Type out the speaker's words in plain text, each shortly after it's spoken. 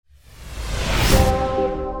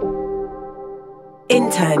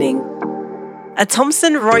Interning, a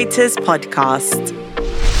Thomson Reuters podcast.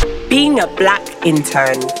 Being a Black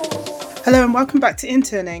intern. Hello and welcome back to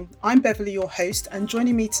Interning. I'm Beverley, your host, and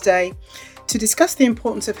joining me today to discuss the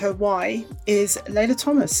importance of her why is Leila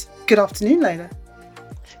Thomas. Good afternoon, Leila.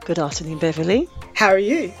 Good afternoon, Beverley. How are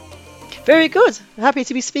you? Very good. Happy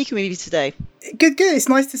to be speaking with you today. Good. It's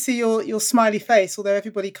nice to see your smiley face, although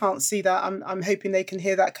everybody can't see that. I'm hoping they can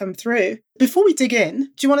hear that come through. Before we dig in,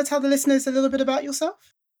 do you want to tell the listeners a little bit about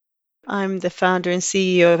yourself? I'm the founder and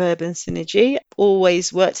CEO of Urban Synergy.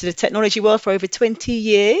 Always worked in the technology world for over 20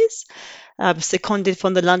 years. I'm seconded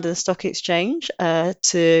from the London Stock Exchange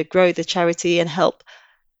to grow the charity and help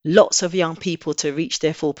lots of young people to reach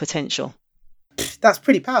their full potential. That's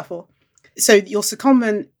pretty powerful. So your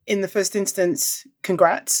secondment in the first instance,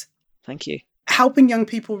 congrats. Thank you. Helping young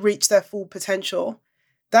people reach their full potential,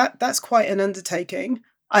 that's quite an undertaking.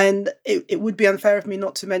 And it would be unfair of me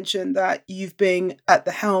not to mention that you've been at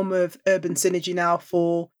the helm of Urban Synergy now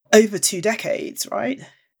for over 2 decades, right?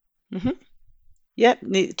 Mm-hmm. Yep,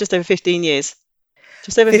 just over 15 years.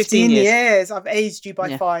 Just over 15 years. I've aged you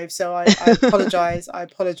by 5, so I apologise. I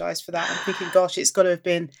apologise for that. I'm thinking, gosh, it's got to have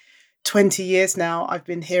been 20 years now I've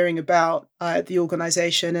been hearing about the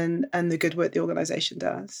organisation and the good work the organisation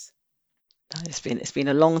does. It's been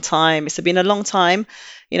a long time. It's been a long time.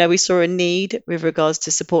 You know, we saw a need with regards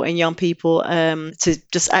to supporting young people to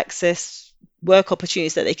just access work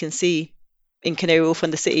opportunities that they can see in Canary Wharf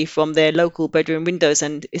and the city from their local bedroom windows.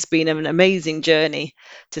 And it's been an amazing journey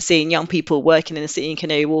to seeing young people working in the city in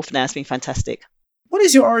Canary Wharf now. It's been fantastic. What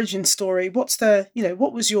is your origin story? What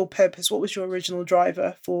was your purpose? What was your original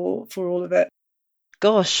driver for all of it?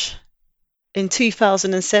 Gosh, in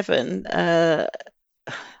 2007,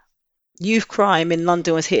 youth crime in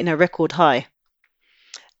London was hitting a record high.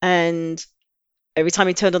 And every time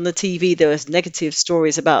you turned on the TV, there was negative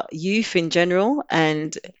stories about youth in general.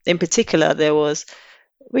 And in particular, there was,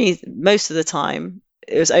 most of the time,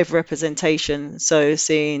 it was overrepresentation. So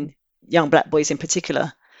seeing young black boys in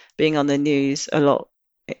particular being on the news a lot,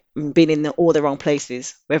 being in all the wrong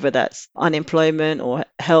places, whether that's unemployment or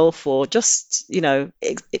health or just,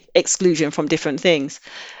 exclusion from different things.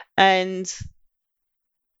 And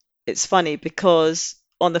it's funny because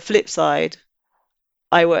on the flip side,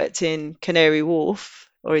 I worked in Canary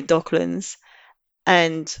Wharf or in Docklands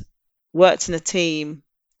and worked in a team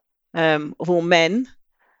of all men,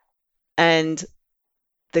 and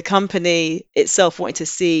the company itself wanted to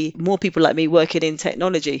see more people like me working in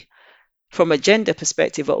technology from a gender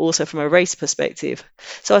perspective, but also from a race perspective.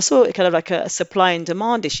 So I saw it kind of like a supply and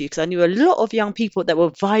demand issue because I knew a lot of young people that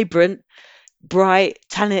were vibrant, bright,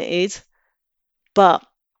 talented, but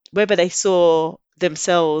whether they saw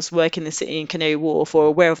themselves working in the city in Canary Wharf or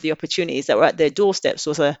aware of the opportunities that were at their doorsteps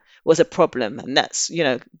was a problem. And that's,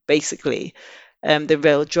 basically the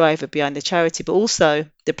real driver behind the charity. But also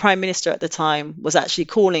the Prime Minister at the time was actually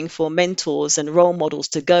calling for mentors and role models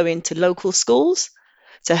to go into local schools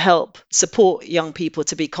to help support young people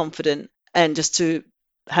to be confident and just to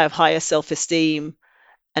have higher self-esteem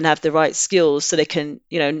and have the right skills so they can,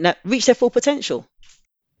 reach their full potential.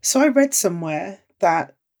 So I read somewhere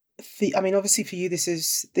that obviously for you, this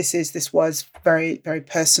was very, very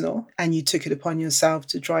personal, and you took it upon yourself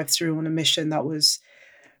to drive through on a mission that was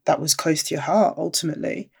close to your heart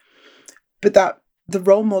ultimately. But that the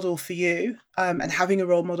role model for you, and having a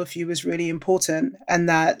role model for you was really important, and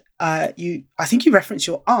that I think you referenced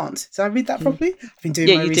your aunt. Did I read that properly? I've been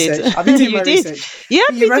doing my research. I've been doing my research. Yeah,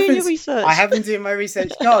 I've been doing your research. I have been doing my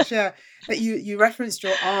research. Gosh, yeah. But you referenced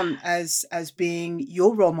your aunt as being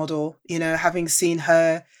your role model. Having seen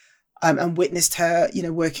her. And witnessed her,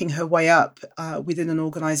 working her way up within an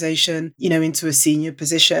organisation, into a senior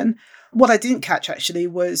position. What I didn't catch actually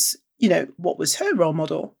was, what was her role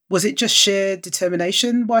model? Was it just sheer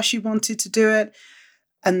determination why she wanted to do it,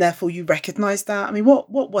 and therefore you recognised that? I mean, what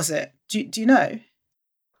was it? Do you know?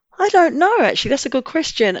 I don't know, actually. That's a good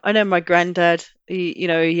question. I know my granddad, he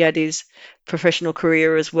had his professional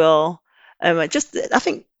career as well. I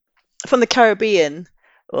think from the Caribbean,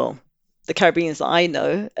 the Caribbeans that I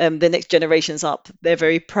know, the next generation's up. They're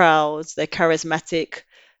very proud, they're charismatic,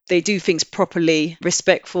 they do things properly,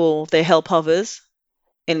 respectful, they help others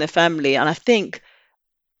in the family. And I think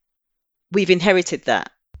we've inherited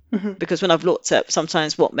that because when I've looked at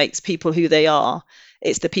sometimes what makes people who they are,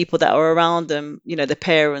 it's the people that are around them, the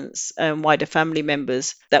parents and wider family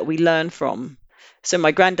members that we learn from. So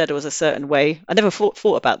my granddad was a certain way. I never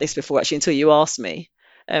thought about this before actually until you asked me.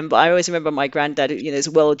 But I always remember my granddad, is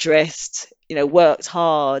well dressed, worked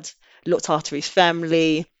hard, looked after his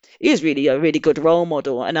family. He was really a really good role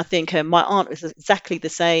model. And I think my aunt was exactly the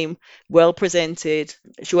same, well presented.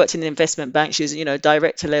 She worked in an investment bank. She was,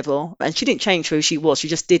 director level, and she didn't change who she was. She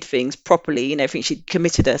just did things properly in everything she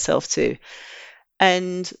committed herself to.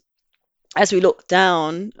 And as we look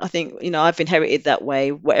down, I think, I've inherited that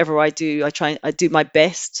way. Whatever I do, I do my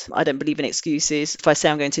best. I don't believe in excuses. If I say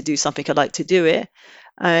I'm going to do something, I like to do it.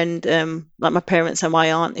 And like my parents and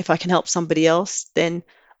my aunt, if I can help somebody else, then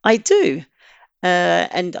I do.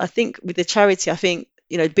 And I think with the charity, I think,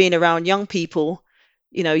 being around young people,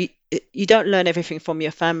 you don't learn everything from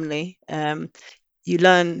your family. You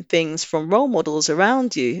learn things from role models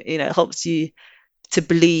around you. It helps you to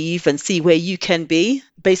believe and see where you can be.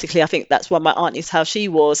 Basically, I think that's why my aunt is how she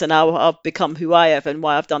was, and how I've become who I have, and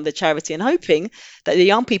why I've done the charity, and hoping that the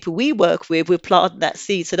young people we work with will plant that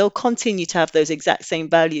seed so they'll continue to have those exact same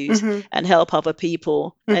values and help other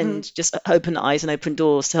people and just open eyes and open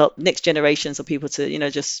doors to help next generations of people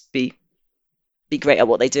to, just be great at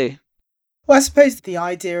what they do. Well, I suppose the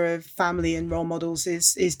idea of family and role models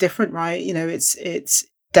is different, right? It's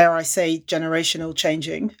dare I say, generational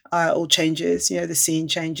changing or changes. The scene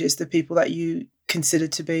changes. The people that you consider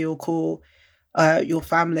to be or call your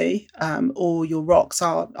family or your rocks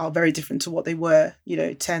are very different to what they were,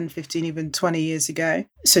 10, 15, even 20 years ago.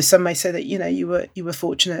 So some may say that, you were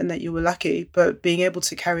fortunate and that you were lucky, but being able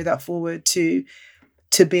to carry that forward to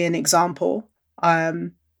be an example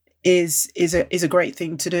is a great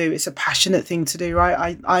thing to do. It's a passionate thing to do,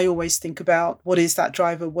 right? I always think about what is that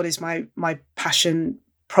driver, what is my passion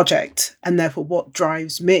project, and therefore what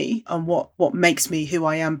drives me and what makes me who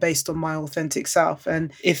I am based on my authentic self.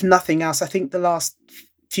 And if nothing else, I think the last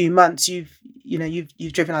few months you've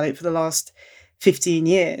driven at it for the last 15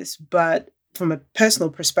 years, but from a personal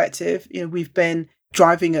perspective, we've been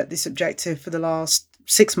driving at this objective for the last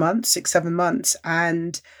 6 months, 7 months,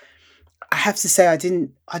 and I have to say I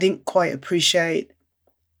didn't quite appreciate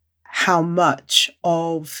how much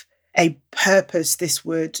of a purpose this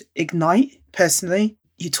would ignite personally.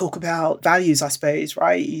 You talk about values, I suppose,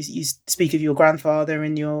 right? You speak of your grandfather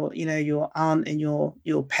and your aunt and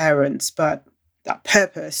your parents, but that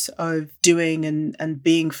purpose of doing and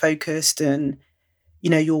being focused and,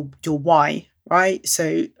 your why, right?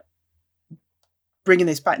 So bringing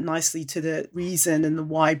this back nicely to the reason and the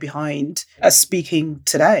why behind us speaking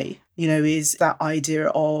today, is that idea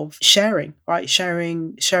of sharing, right?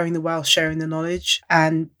 Sharing the wealth, sharing the knowledge,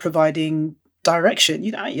 and providing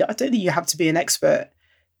direction. I don't think you have to be an expert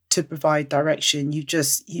to provide direction. You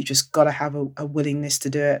just got to have a willingness to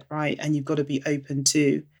do it, right? And you've got to be open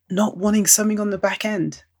to not wanting something on the back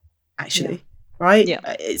end, actually, right? Yeah.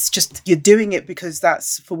 It's just you're doing it because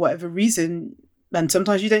that's for whatever reason, and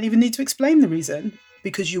sometimes you don't even need to explain the reason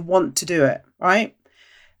because you want to do it, right?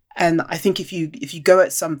 And I think if you go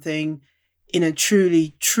at something in a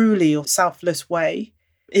truly or selfless way,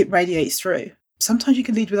 it radiates through. Sometimes you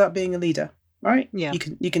can lead without being a leader, right? Yeah.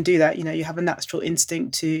 You can do that. You have a natural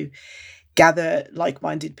instinct to gather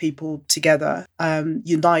like-minded people together,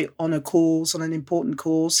 unite on an important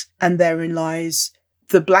cause, and therein lies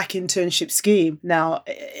the Black internship scheme. Now,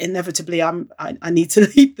 inevitably, I need to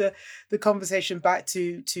lead the conversation back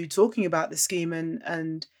to talking about the scheme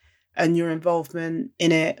and your involvement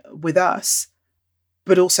in it with us,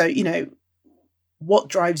 but also, what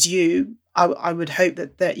drives you. I would hope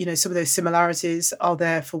that some of those similarities are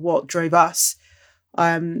there for what drove us,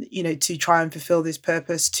 to try and fulfill this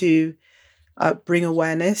purpose, to bring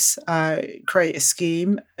awareness, create a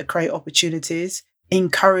scheme, create opportunities,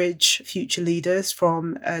 encourage future leaders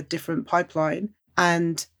from a different pipeline,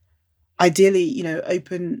 and ideally,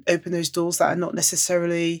 open those doors that are not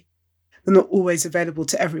necessarily, they're not always available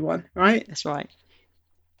to everyone, right? That's right.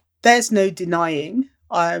 There's no denying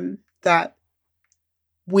that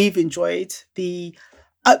we've enjoyed the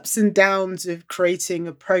ups and downs of creating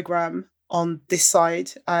a program on this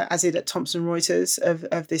side, as it at Thomson Reuters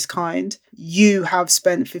of this kind. You have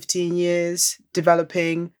spent 15 years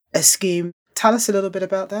developing a scheme. Tell us a little bit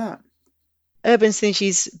about that. Urban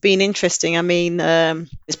Synergy's been interesting. I mean,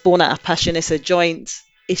 it's born out of passion. It's a joint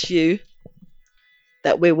issue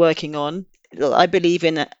that we're working on. I believe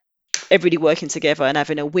in everybody working together and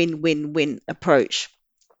having a win-win-win approach.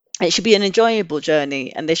 It should be an enjoyable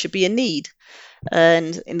journey, and there should be a need.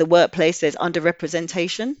 And in the workplace, there's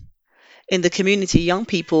underrepresentation. In the community, young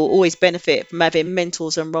people always benefit from having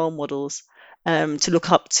mentors and role models to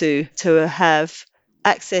look up to have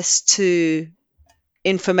access to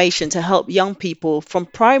information to help young people from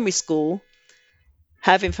primary school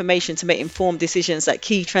have information to make informed decisions at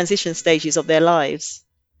key transition stages of their lives.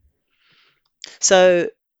 So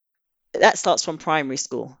that starts from primary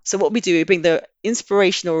school. So what we do, we bring the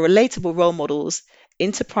inspirational, relatable role models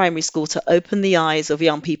into primary school to open the eyes of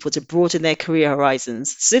young people, to broaden their career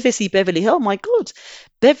horizons. So if they see Beverley, oh my God,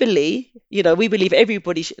 Beverley, we believe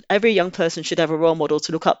every young person should have a role model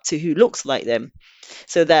to look up to who looks like them,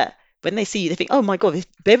 so that when they see you, they think, oh my God, if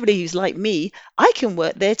Beverley, who's like me, I can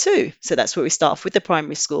work there too. So that's where we start off with the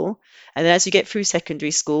primary school. And then as you get through secondary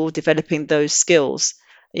school, developing those skills,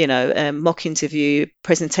 mock interview,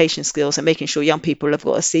 presentation skills, and making sure young people have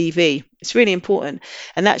got a CV. It's really important.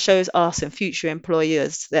 And that shows us and future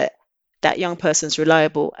employers that that young person's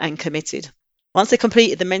reliable and committed. Once they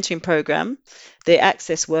completed the mentoring program, they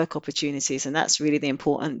access work opportunities, and that's really the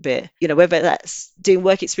important bit. Whether that's doing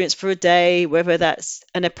work experience for a day, whether that's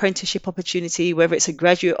an apprenticeship opportunity, whether it's a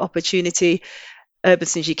graduate opportunity, Urban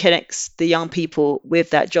Synergy connects the young people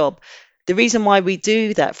with that job. The reason why we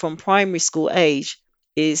do that from primary school age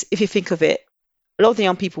is, if you think of it, a lot of the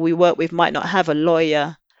young people we work with might not have a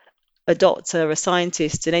lawyer, a doctor, a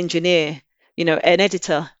scientist, an engineer, an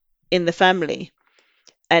editor in the family.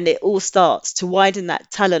 And it all starts to widen that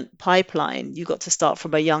talent pipeline. You've got to start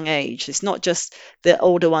from a young age. It's not just the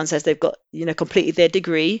older ones as they've got, completed their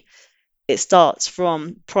degree. It starts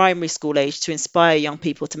from primary school age to inspire young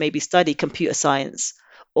people to maybe study computer science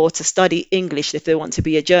or to study English if they want to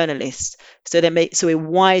be a journalist. So we're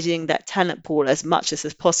widening that talent pool as much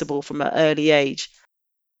as possible from an early age.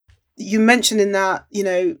 You mentioned in that,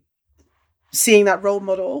 seeing that role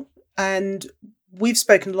model, and we've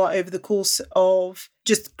spoken a lot over the course of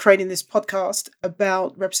just creating this podcast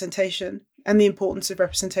about representation and the importance of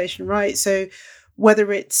representation, right? So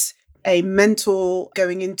whether it's a mentor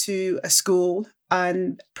going into a school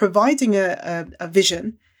and providing a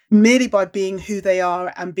vision merely by being who they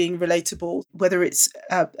are and being relatable, whether it's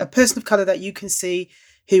a person of colour that you can see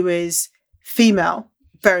who is female,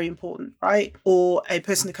 very important, right? Or a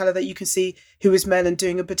person of colour that you can see who is male and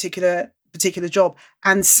doing a particular job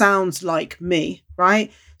and sounds like me,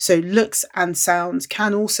 right? So looks and sounds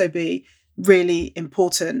can also be really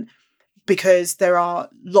important, because there are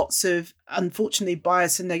lots of, unfortunately,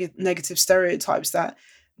 bias and negative stereotypes that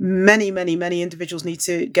many individuals need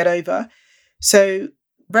to get over. So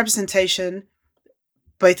representation,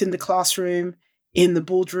 both in the classroom, in the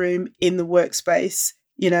boardroom, in the workspace,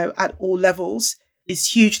 at all levels,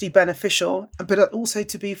 is hugely beneficial, but also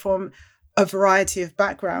to be from a variety of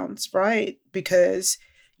backgrounds, right? Because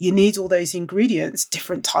you need all those ingredients,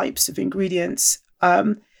 different types of ingredients,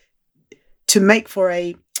 to make for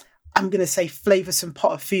a, I'm going to say, flavoursome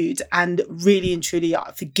pot of food. And really and truly,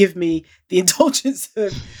 forgive me the indulgence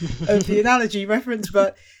of the analogy reference,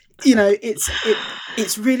 but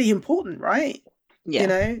it's really important, right?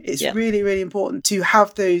 Yeah. It's really, really important to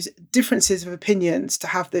have those differences of opinions, to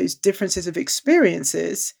have those differences of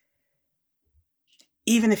experiences,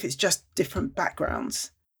 even if it's just different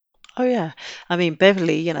backgrounds. Oh, yeah. I mean,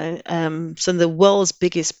 Beverley, some of the world's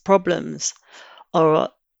biggest problems are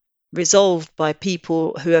resolved by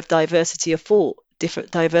people who have diversity of thought, different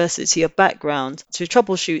diversity of background, to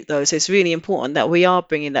troubleshoot those. So it's really important that we are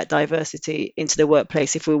bringing that diversity into the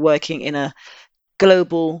workplace if we're working in a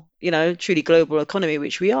global, truly global economy,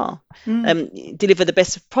 which we are. Deliver the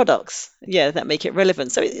best products, that make it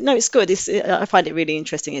relevant. So it's good. I find it really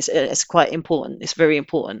interesting. It's quite important. It's very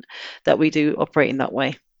important that we do operate in that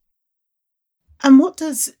way. And what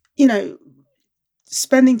does,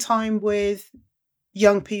 spending time with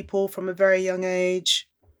young people from a very young age,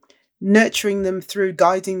 nurturing them through,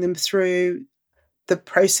 guiding them through the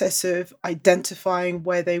process of identifying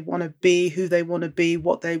where they want to be, who they want to be,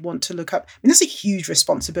 what they want to look up. I mean, that's a huge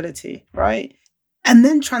responsibility, right? And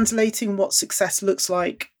then translating what success looks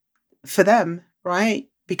like for them, right?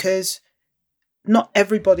 Because not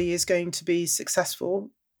everybody is going to be successful.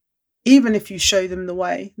 Even if you show them the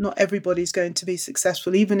way, not everybody's going to be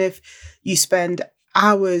successful. Even if you spend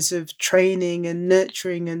hours of training and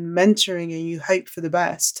nurturing and mentoring and you hope for the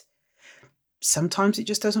best, sometimes it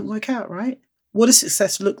just doesn't work out, right? What does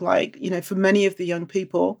success look like, for many of the young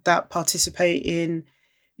people that participate in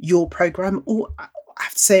your program, or I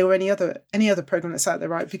have to say, or any other program that's out there,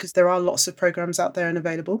 right? Because there are lots of programs out there and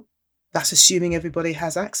available. That's assuming everybody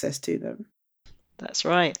has access to them. That's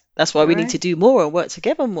right. That's why we need to do more and work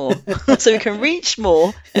together more so we can reach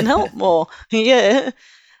more and help more. Yeah.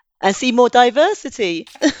 And see more diversity.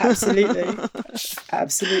 Absolutely.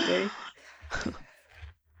 Absolutely.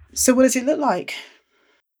 So what does it look like?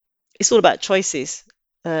 It's all about choices,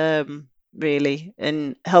 really,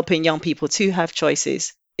 and helping young people to have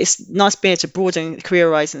choices. It's nice being able to broaden career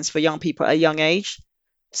horizons for young people at a young age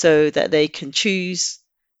so that they can choose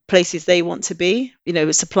places they want to be,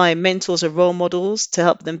 supplying mentors or role models to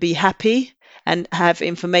help them be happy and have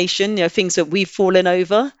information, things that we've fallen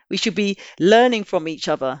over. We should be learning from each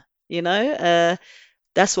other,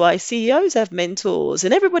 that's why CEOs have mentors,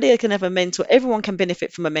 and everybody can have a mentor. Everyone can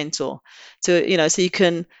benefit from a mentor. So you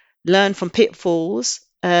can learn from pitfalls,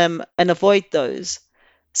 and avoid those.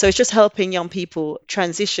 So it's just helping young people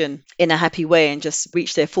transition in a happy way and just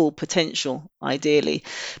reach their full potential, ideally.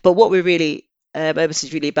 But what we're really, Orbis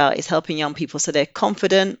is really about is helping young people so they're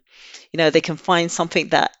confident, they can find something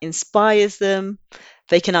that inspires them.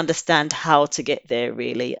 They can understand how to get there,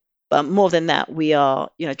 really. But more than that, we are,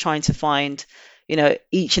 trying to find,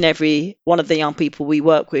 each and every one of the young people we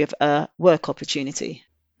work with a work opportunity.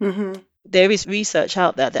 Mm-hmm. There is research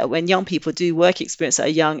out there that when young people do work experience at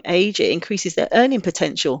a young age, it increases their earning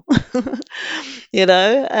potential.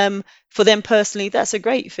 For them personally, that's a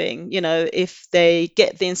great thing. If they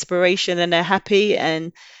get the inspiration and they're happy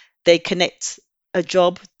and they connect a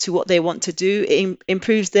job to what they want to do, it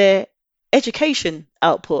improves their education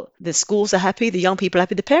output. The schools are happy, the young people are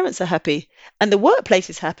happy, the parents are happy, and the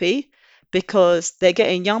workplace is happy because they're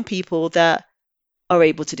getting young people that are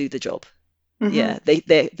able to do the job. Mm-hmm. Yeah,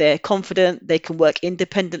 they're confident, they can work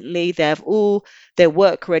independently, they have all their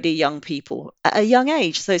work ready young people at a young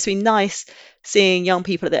age. So it's been nice seeing young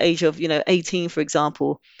people at the age of 18, for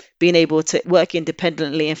example, being able to work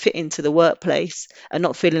independently and fit into the workplace and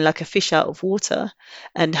not feeling like a fish out of water,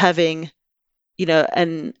 and having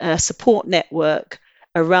a support network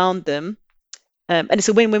around them. And it's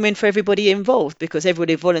a win-win-win for everybody involved because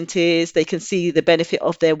everybody volunteers, they can see the benefit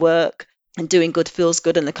of their work, and doing good feels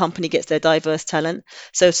good, and the company gets their diverse talent.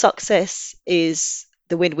 So success is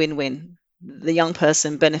the win-win-win. The young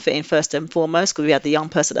person benefiting first and foremost, because we have the young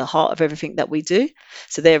person at the heart of everything that we do.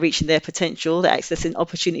 So they're reaching their potential, they're accessing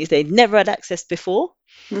opportunities they never had access before.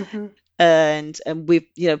 Mm-hmm. And we've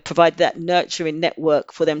provide that nurturing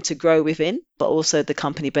network for them to grow within, but also the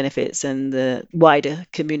company benefits and the wider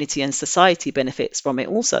community and society benefits from it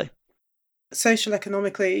also. Social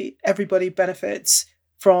economically, everybody benefits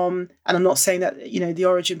from, and I'm not saying that the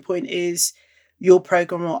origin point is your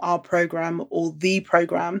program or our program or the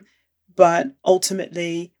program, but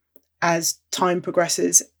ultimately as time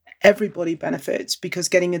progresses, everybody benefits because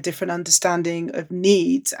getting a different understanding of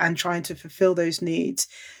needs and trying to fulfill those needs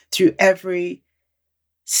through every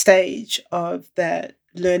stage of their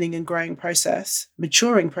learning and growing process,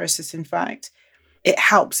 maturing process, in fact, it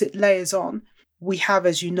helps, it layers on. We have,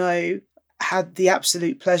 as you know, had the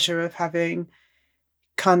absolute pleasure of having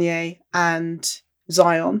Kanye and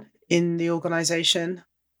Zion in the organization.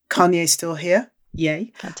 Kanye's still here.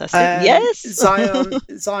 Yay. Fantastic. Yes.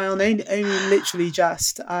 Zion only literally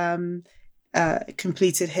just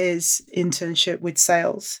completed his internship with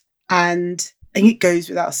sales. And I think it goes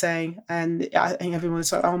without saying, and I think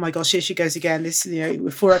everyone's like, oh my gosh, here she goes again. This,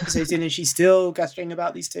 we're 4 episodes in and she's still gushing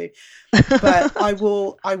about these two. But I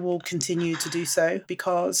will continue to do so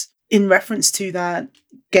because in reference to that,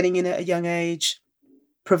 getting in at a young age,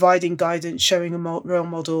 providing guidance, showing a role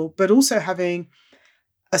model, but also having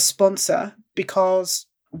a sponsor, because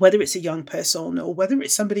whether it's a young person or whether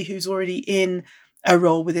it's somebody who's already in a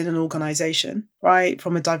role within an organization, right,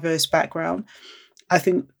 from a diverse background, I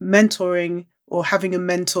think mentoring or having a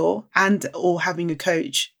mentor and or having a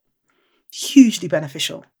coach, hugely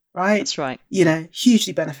beneficial, right? That's right.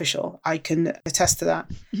 Hugely beneficial. I can attest to that.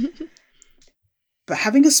 But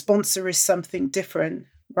having a sponsor is something different,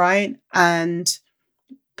 right? And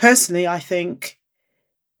personally, I think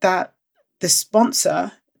that the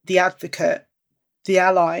sponsor, the advocate, the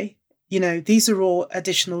ally, these are all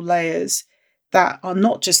additional layers that are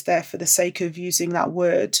not just there for the sake of using that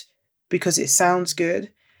word because it sounds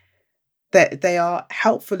good, that they are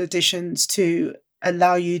helpful additions to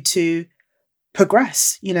allow you to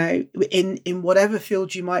progress, in whatever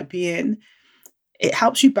field you might be in. It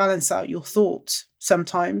helps you balance out your thoughts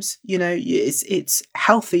sometimes. It's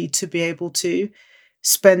healthy to be able to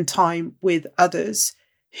spend time with others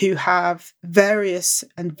who have various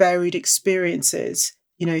and varied experiences,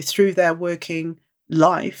 through their working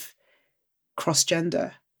life,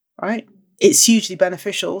 cross-gender, right? It's hugely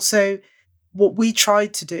beneficial. So what we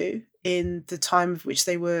tried to do in the time of which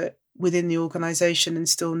they were within the organization and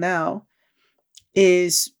still now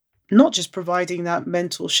is not just providing that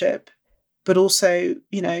mentorship, but also,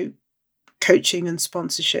 coaching and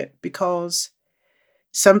sponsorship, because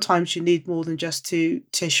sometimes you need more than just to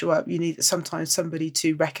show up. You need sometimes somebody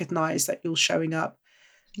to recognize that you're showing up,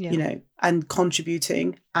 and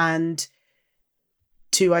contributing, and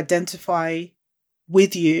to identify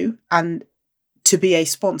with you and to be a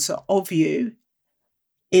sponsor of you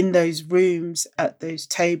in those rooms, at those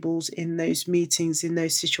tables, in those meetings, in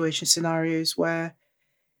those situation scenarios where,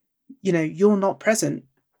 you're not present.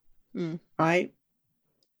 right?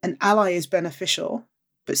 An ally is beneficial,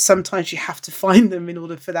 but sometimes you have to find them in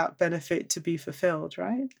order for that benefit to be fulfilled,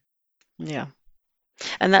 right? Yeah.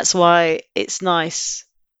 And that's why it's nice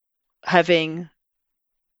having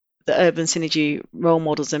the urban synergy role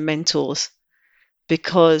models and mentors,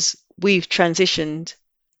 because we've transitioned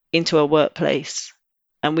into a workplace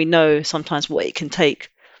and we know sometimes what it can take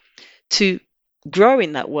to grow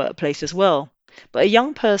in that workplace as well. But a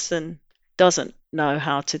young person doesn't know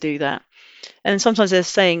how to do that. And sometimes they're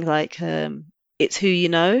saying like, it's who you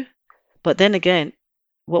know. But then again,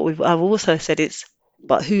 I've also said it's,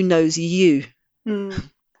 but who knows you?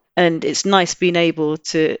 And it's nice being able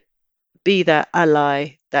to be that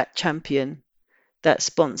ally, that champion, that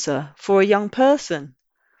sponsor for a young person,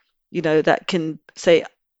 that can say,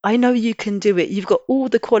 I know you can do it. You've got all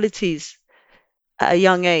the qualities at a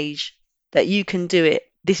young age that you can do it.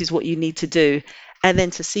 This is what you need to do. And then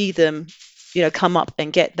to see them, come up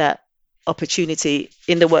and get that opportunity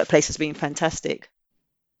in the workplace has been fantastic.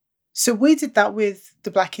 So we did that with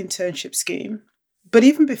the Black Internship Scheme. But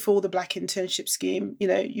even before the Black Internship Scheme,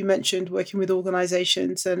 you mentioned working with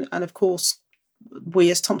organisations, and of course, we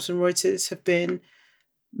as Thomson Reuters have been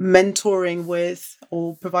mentoring with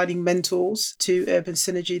or providing mentors to Urban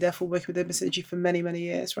Synergy, therefore working with Urban Synergy for many, many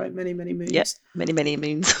years, right? Many, many moons. Yeah, many, many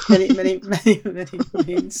moons. many, many, many, many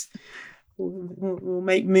moons. We'll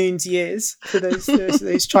make moons years for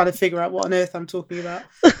those trying to figure out what on earth I'm talking about.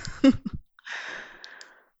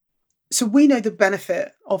 So we know the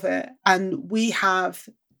benefit of it, and we have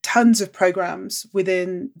tons of programs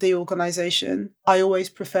within the organisation. I always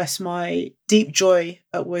profess my deep joy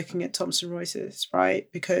at working at Thomson Reuters,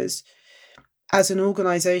 right? Because as an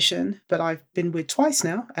organisation that I've been with twice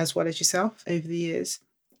now, as well as yourself over the years,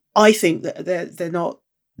 I think that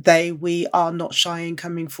we are not shy in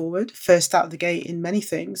coming forward, first out of the gate in many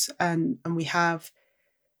things, and we have,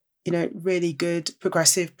 really good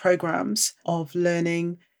progressive programs of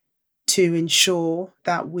learning to ensure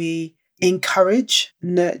that we encourage,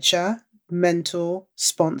 nurture, mentor,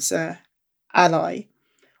 sponsor, ally,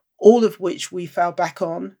 all of which we fell back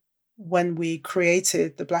on when we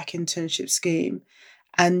created the Black Internship Scheme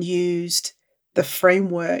and used the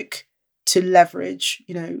framework to leverage,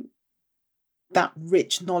 that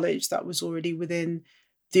rich knowledge that was already within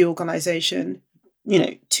the organisation,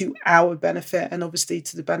 to our benefit and obviously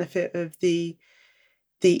to the benefit of the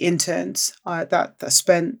interns that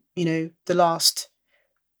spent, the last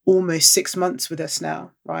almost 6 months with us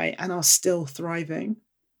now, right? And are still thriving.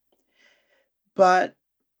 But,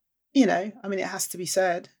 it has to be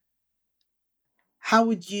said, how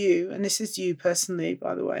would you, and this is you personally,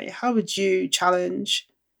 by the way, how would you challenge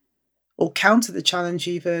or counter the challenge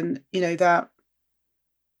even, that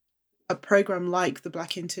a program like the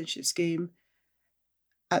Black Internship Scheme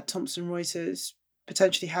at Thomson Reuters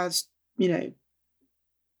potentially has,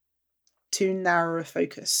 too narrow a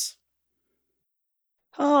focus?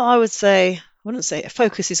 Oh, I wouldn't say a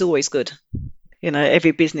focus is always good.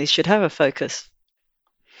 Every business should have a focus.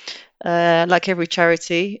 Like every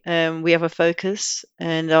charity, we have a focus,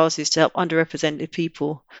 and ours is to help underrepresented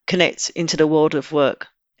people connect into the world of work.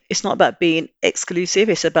 It's not about being exclusive,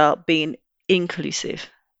 it's about being inclusive.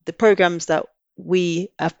 The programs that we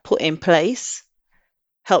have put in place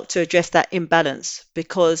help to address that imbalance,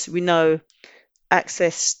 because we know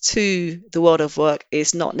access to the world of work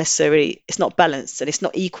is not necessarily, it's not balanced and it's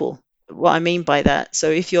not equal. What I mean by that, so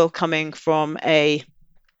if you're coming from a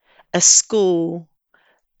school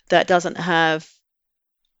that doesn't have,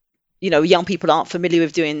 young people aren't familiar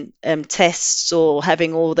with doing tests or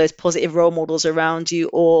having all those positive role models around you,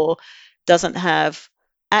 or doesn't have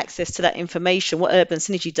access to that information, what Urban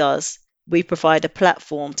Synergy does, we provide a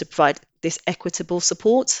platform to provide this equitable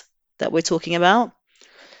support that we're talking about,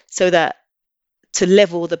 so that to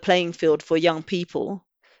level the playing field for young people,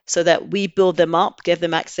 so that we build them up, give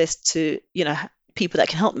them access to, people that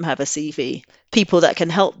can help them have a CV, people that can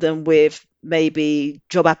help them with maybe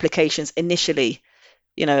job applications initially,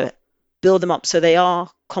 build them up so they are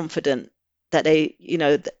confident that they,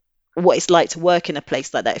 what it's like to work in a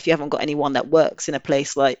place like that. If you haven't got anyone that works in a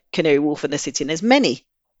place like Canary Wharf in the city, and there's many,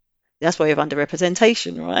 that's why we have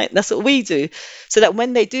underrepresentation, right? That's what we do. So that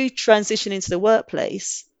when they do transition into the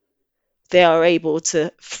workplace, they are able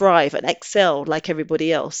to thrive and excel like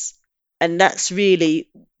everybody else. And that's really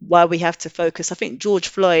why we have to focus. I think George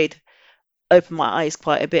Floyd opened my eyes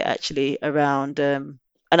quite a bit, actually, around, and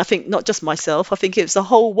I think not just myself, I think it was the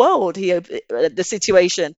whole world, the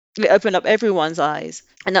situation. It opened up everyone's eyes.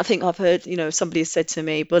 And I think I've heard, somebody has said to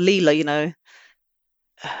me, but Leila,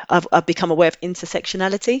 I've become aware of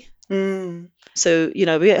intersectionality. Mm. So,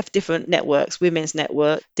 we have different networks, women's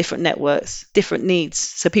networks, different needs.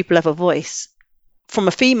 So people have a voice. From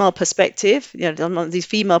a female perspective, these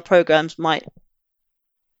female programs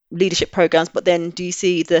leadership programs, but then do you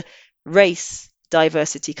see the race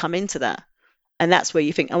diversity come into that? And that's where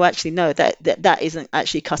you think, oh, actually, no, that isn't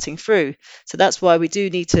actually cutting through. So that's why we do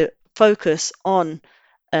need to focus on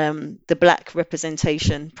the Black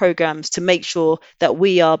representation programs to make sure that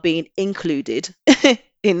we are being included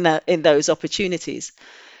in those opportunities.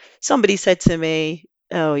 Somebody said to me,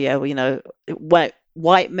 oh yeah, well,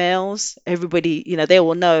 white males, everybody, they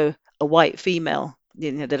all know a white female,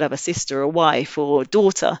 they'll have a sister, a wife, or a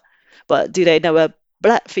daughter, but do they know a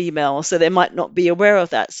Black female? So they might not be aware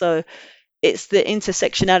of that. So it's the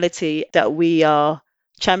intersectionality that we are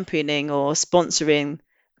championing or sponsoring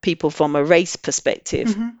people from a race perspective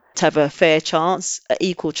Mm-hmm. to have a fair chance, an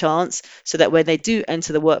equal chance, so that when they do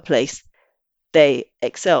enter the workplace, they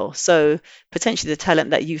excel. So potentially the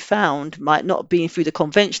talent that you found might not be through the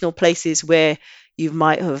conventional places where you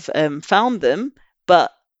might have found them,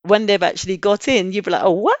 but when they've actually got in, you'll be like,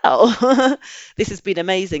 oh, wow, this has been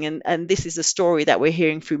amazing. And this is a story that we're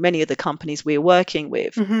hearing through many of the companies we're working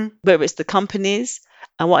with, Mm-hmm. whether it's the companies.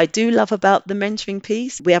 And what I do love about the mentoring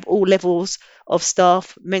piece, we have all levels of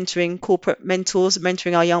staff mentoring, corporate mentors,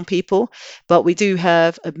 mentoring our young people, but we do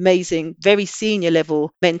have amazing, very senior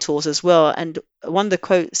level mentors as well. And one of the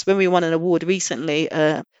quotes, when we won an award recently,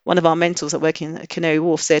 one of our mentors that work in Canary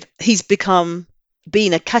Wharf said, he's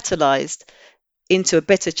being a catalyzed into a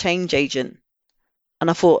better change agent. And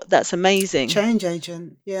I thought, that's amazing. Change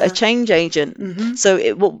agent, yeah. A change agent. Mm-hmm.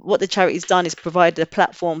 So what the charity's done is provided a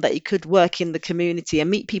platform that you could work in the community and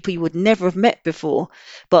meet people you would never have met before.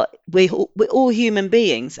 But we're all human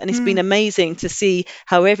beings, and it's been amazing to see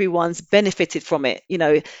how everyone's benefited from it.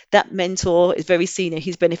 That mentor is very senior,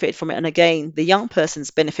 he's benefited from it, and again, the young person's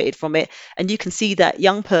benefited from it. And you can see that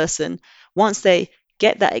young person, once they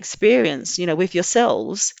get that experience, with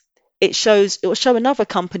yourselves, it will show another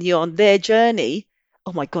company on their journey.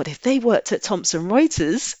 Oh my God, if they worked at Thomson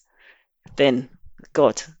Reuters, then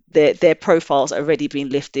God, their profiles are already been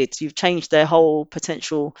lifted. You've changed their whole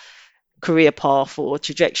potential career path or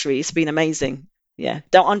trajectory. It's been amazing. Yeah,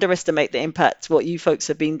 don't underestimate the impact what you folks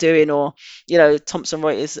have been doing, or Thomson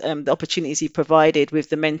Reuters, the opportunities you've provided with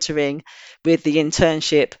the mentoring, with the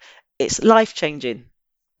internship. It's life-changing.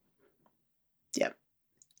 Yeah,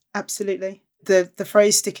 absolutely. The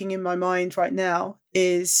phrase sticking in my mind right now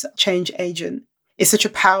is change agent. It's such a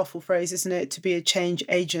powerful phrase, isn't it, to be a change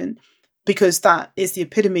agent, because that is the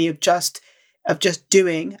epitome of just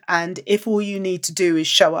doing. And if all you need to do is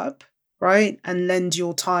show up, right, and lend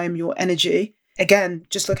your time, your energy, again,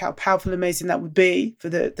 just look how powerful and amazing that would be for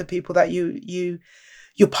the people that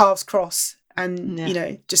your paths cross. And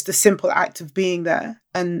just the simple act of being there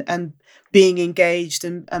and being engaged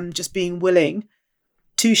and just being willing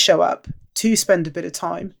to show up, to spend a bit of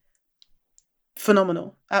time.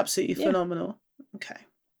 Phenomenal. Absolutely phenomenal. Okay.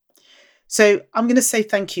 So I'm going to say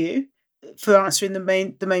thank you for answering the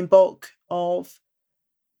main bulk of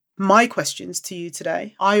my questions to you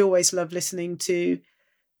today. I always love listening to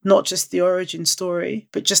not just the origin story,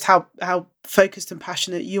 but just how focused and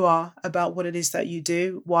passionate you are about what it is that you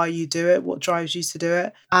do, why you do it, what drives you to do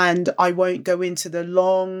it. And I won't go into the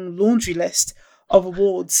long laundry list of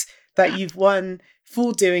awards that you've won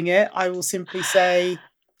for doing it. I will simply say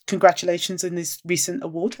congratulations on this recent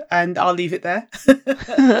award, and I'll leave it there.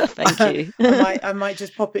 Thank you. I might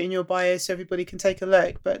just pop it in your bio so everybody can take a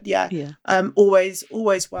look. But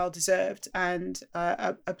always well deserved, and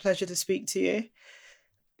a pleasure to speak to you.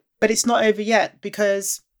 But it's not over yet,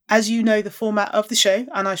 because as you know, the format of the show,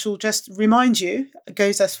 and I shall just remind you,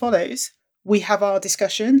 goes as follows. We have our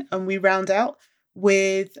discussion and we round out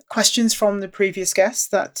with questions from the previous guests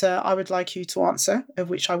that I would like you to answer, of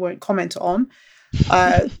which I won't comment on.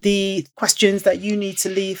 The questions that you need to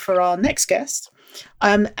leave for our next guest.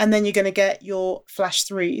 And then you're going to get your flash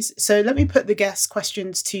threes. So let me put the guest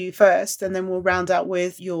questions to you first, and then we'll round out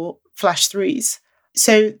with your flash threes.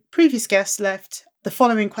 So previous guests left the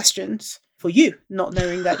following questions for you, not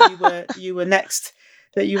knowing that you were next,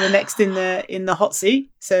 that you were next in the hot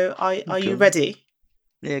seat. So are you ready?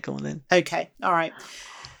 Yeah, go on then. Okay. All right.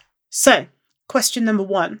 So question number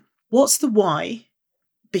 1, what's the why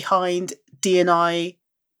behind D&I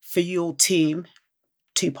for your team?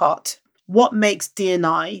 2-part. What makes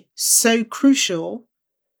D&I so crucial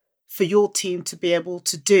for your team to be able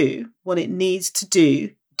to do what it needs to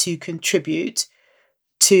do to contribute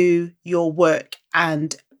to your work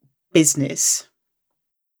and business?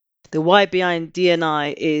 The why behind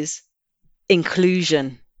D&I is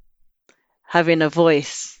inclusion. having a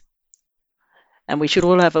voice, and we should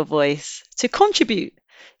all have a voice to contribute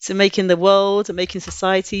to making the world, making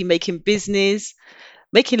society, making business,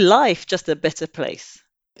 making life just a better place.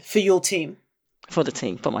 For your team? For the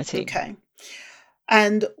team, for my team. Okay.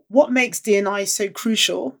 And what makes D&I so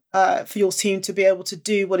crucial for your team to be able to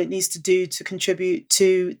do what it needs to do to contribute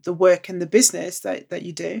to the work and the business that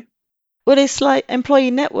you do? Well, it's like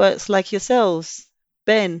employee networks like yourselves,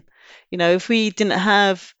 Ben. If we didn't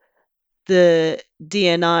have the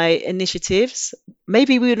D&I initiatives,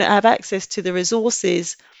 maybe we wouldn't have access to the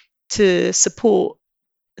resources to support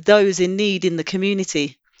those in need in the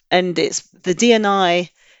community. And it's the D&I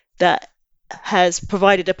that has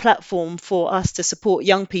provided a platform for us to support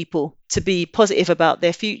young people to be positive about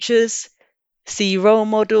their futures, see role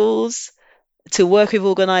models, to work with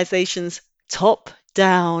organizations top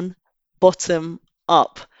down, bottom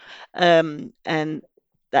up. And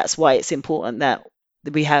that's why it's important that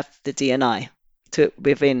we have the D&I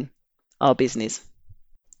within our business.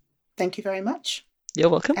 Thank you very much. You're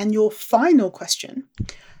welcome. And your final question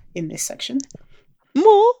in this section.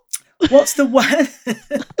 More? What's the one...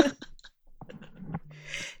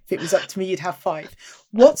 If it was up to me, you'd have 5.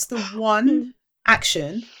 What's the one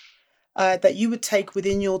action that you would take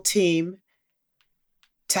within your team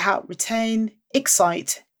to help retain,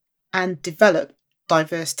 excite, and develop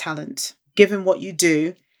diverse talent, given what you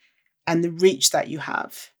do and the reach that you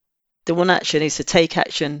have? The one action is to take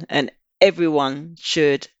action, and everyone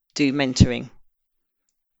should do mentoring.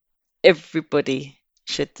 Everybody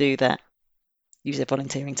should do that. Use their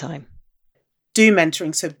volunteering time. Do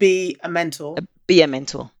mentoring, so be a mentor. Be a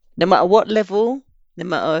mentor. No matter what level, no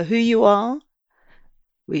matter who you are,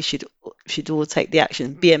 we should all take the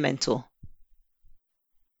action. Be a mentor.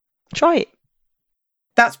 Try it.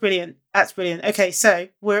 That's brilliant. That's brilliant. Okay, so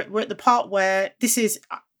we're at the part where this is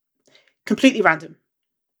completely random.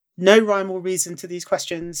 No rhyme or reason to these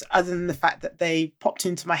questions other than the fact that they popped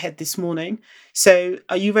into my head this morning. So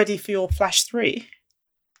are you ready for your flash 3?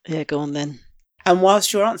 Yeah, go on then. And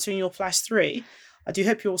whilst you're answering your flash 3, I do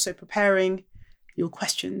hope you're also preparing your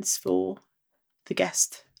questions for the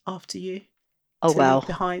guest after you. Oh, wow.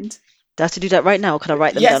 Behind. Do I have to do that right now, or can I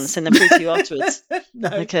write them down and send them through to you afterwards? No.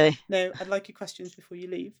 Okay. No, I'd like your questions before you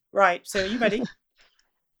leave. Right, so are you ready?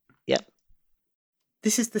 Yep.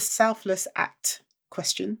 This is the selfless act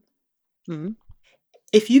question. Mm-hmm.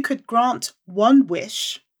 If you could grant one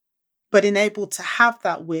wish, but enable to have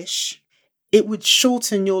that wish, it would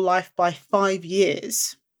shorten your life by 5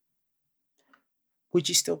 years. Would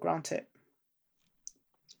you still grant it?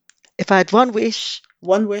 If I had one wish,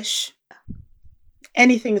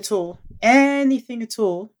 anything at all, and it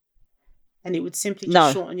would simply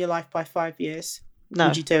just shorten your life by 5 years,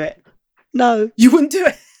 would you do it? No. You wouldn't do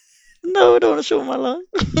it? No, I don't want to shorten my life.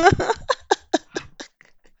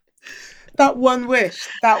 That one wish,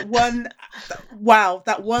 that one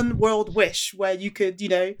world wish where you could,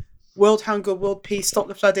 world hunger, world peace, stop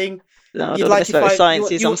the flooding. No, I don't want to mess about the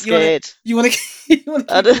sciences. I'm scared. You want to?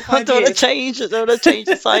 I don't want to change. I don't want to change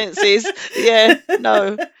the sciences. Yeah,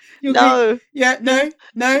 no. No. Yeah, no.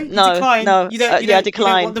 Decline. No. You don't. I decline. You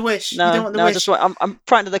don't want the wish. No, you don't want the wish. I'm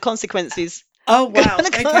frightened of the consequences. Oh wow.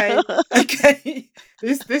 Okay.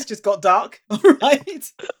 This just got dark. All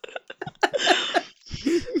right.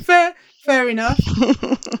 Fair enough.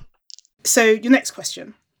 So your next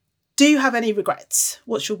question: do you have any regrets?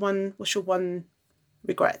 What's your one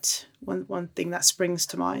regret? One thing that springs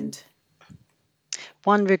to mind.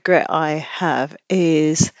 One regret I have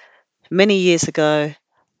is many years ago,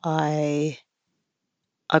 I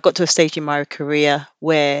got to a stage in my career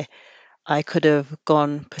where I could have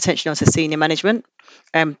gone potentially onto senior management,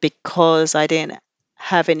 and because I didn't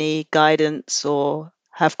have any guidance or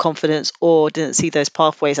have confidence or didn't see those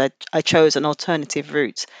pathways, I chose an alternative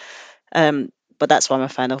route. But that's why I'm a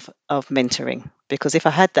fan of mentoring, because if I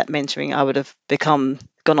had that mentoring, I would have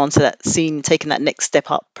gone on to that scene, taken that next step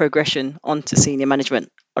up progression onto senior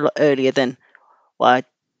management a lot earlier than what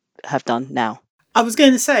I have done now. I was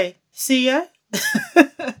going to say CEO.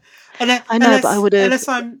 I know, but I would have. Unless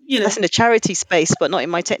I'm, that's in the charity space, but not in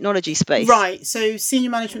my technology space. Right. So senior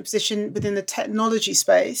management position within the technology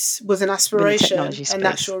space was an aspiration, and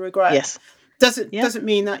that's your regret. Yes. Doesn't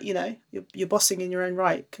mean that you're bossing in your own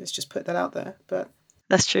right. Let's just put that out there. But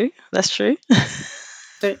that's true.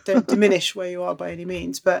 don't diminish where you are by any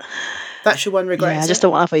means. But that's your one regret. Yeah, I just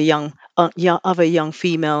don't want other young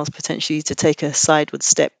females potentially to take a sideward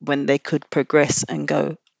step when they could progress and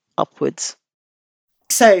go upwards.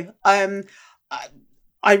 So,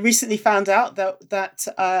 I recently found out that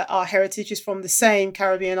our heritage is from the same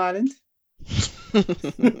Caribbean island.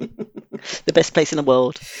 The best place in the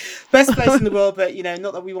world. Best place in the world, but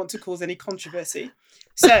not that we want to cause any controversy.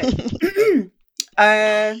 So,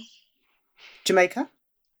 Jamaica.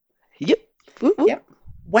 Yep. Ooh, ooh. Yep.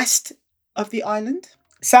 West of the island,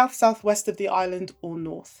 south, southwest of the island, or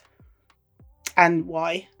north? And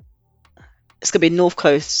why? It's going to be North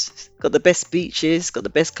Coast. It's got the best beaches, got the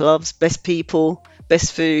best clubs, best people,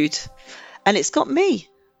 best food. And it's got me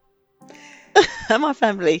and my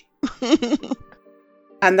family.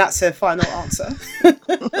 And that's a final answer.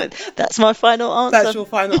 That's my final answer. That's your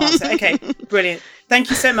final answer. Okay, brilliant.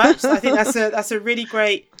 Thank you so much. I think that's a really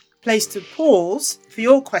great place to pause for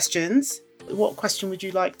your questions. What question would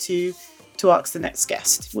you like to ask the next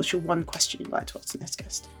guest? What's your one question you'd like to ask the next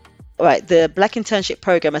guest? All right, the Black Internship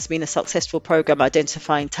Programme has been a successful programme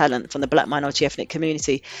identifying talent from the Black minority ethnic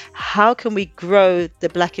community. How can we grow the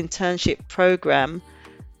Black Internship Programme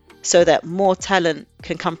so that more talent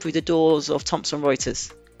can come through the doors of Thomson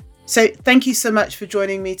Reuters? So thank you so much for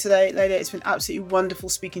joining me today, Leila. It's been absolutely wonderful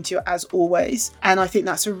speaking to you as always. And I think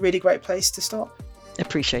that's a really great place to stop.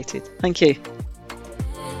 Appreciated. Thank you.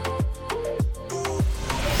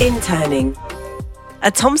 Interning, a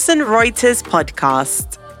Thomson Reuters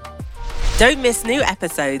podcast. Don't miss new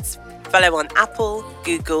episodes. Follow on Apple,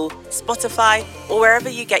 Google, Spotify, or wherever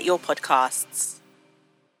you get your podcasts.